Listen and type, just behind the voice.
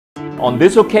On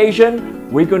this occasion,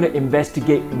 we're going to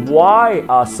investigate why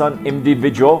are some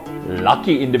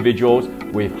lucky individuals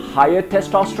with higher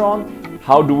testosterone,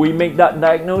 how do we make that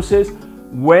diagnosis,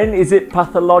 when is it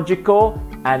pathological,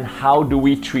 and how do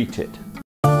we treat it.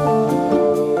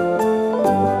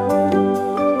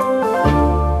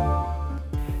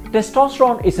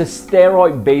 Testosterone is a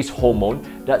steroid-based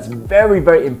hormone that's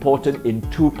very important in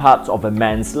two parts of a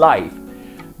man's life.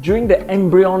 During the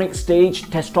embryonic stage,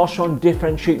 testosterone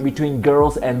differentiates between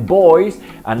girls and boys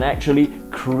and actually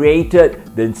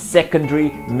created the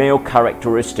secondary male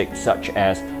characteristics such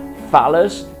as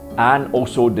phallus, and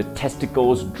also the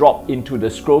testicles drop into the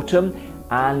scrotum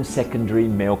and secondary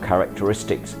male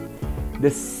characteristics. The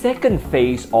second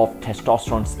phase of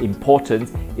testosterone's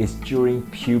importance is during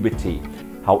puberty.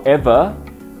 However,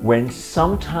 when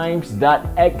sometimes that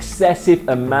excessive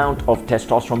amount of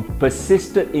testosterone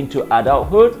persisted into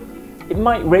adulthood, it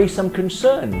might raise some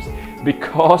concerns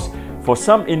because for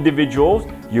some individuals,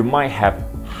 you might have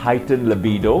heightened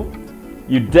libido.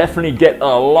 You definitely get a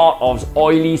lot of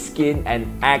oily skin and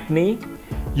acne.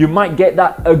 You might get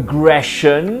that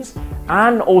aggressions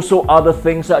and also other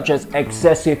things such as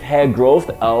excessive hair growth,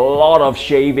 a lot of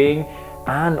shaving,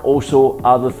 and also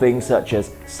other things such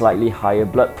as slightly higher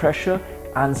blood pressure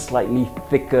and slightly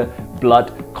thicker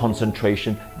blood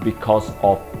concentration because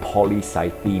of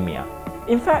polycythemia.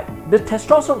 In fact, the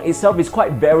testosterone itself is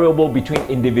quite variable between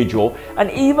individuals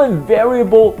and even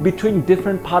variable between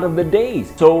different parts of the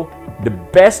days. So the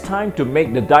best time to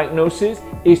make the diagnosis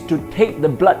is to take the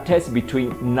blood test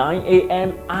between 9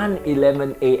 a.m. and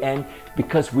 11 a.m.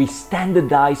 because we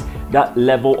standardize that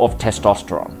level of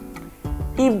testosterone.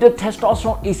 If the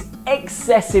testosterone is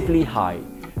excessively high,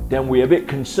 then we're a bit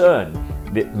concerned.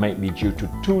 It might be due to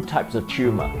two types of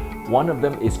tumor. One of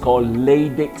them is called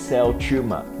Leydig cell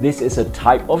tumor. This is a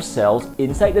type of cells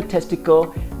inside the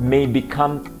testicle may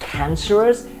become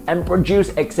cancerous and produce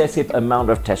excessive amount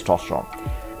of testosterone.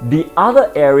 The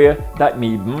other area that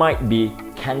might be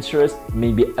cancerous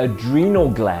may be adrenal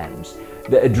glands.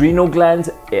 The adrenal glands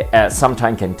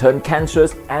sometimes can turn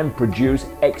cancerous and produce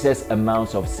excess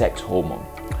amounts of sex hormone.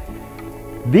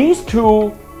 These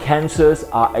two cancers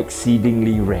are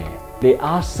exceedingly rare. There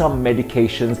are some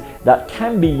medications that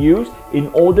can be used in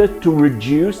order to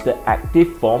reduce the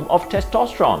active form of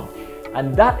testosterone.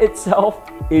 And that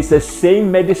itself is the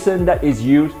same medicine that is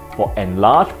used for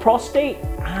enlarged prostate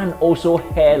and also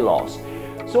hair loss.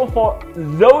 So for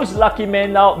those lucky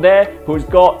men out there who's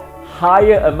got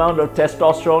higher amount of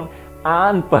testosterone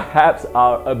and perhaps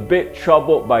are a bit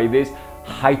troubled by this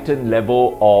heightened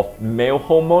level of male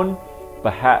hormone,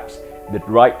 perhaps the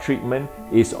right treatment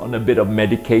is on a bit of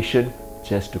medication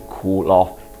just to cool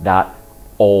off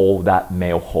all that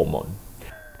male hormone.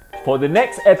 For the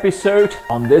next episode,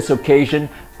 on this occasion,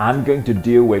 I'm going to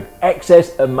deal with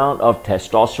excess amount of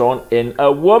testosterone in a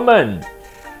woman.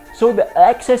 So the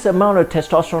excess amount of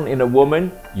testosterone in a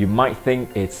woman, you might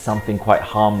think it's something quite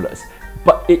harmless,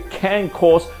 but it can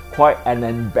cause quite an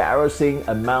embarrassing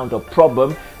amount of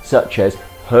problem such as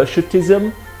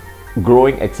hirsutism,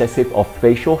 growing excessive of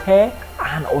facial hair,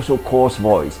 and also coarse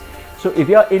voice. So if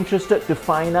you're interested to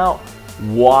find out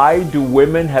why do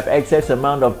women have excess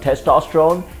amount of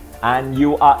testosterone, and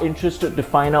you are interested to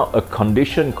find out a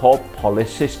condition called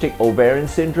polycystic ovarian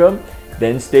syndrome,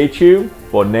 then stay tuned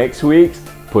for next week's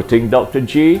Putting Dr.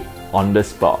 G on the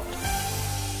Spot.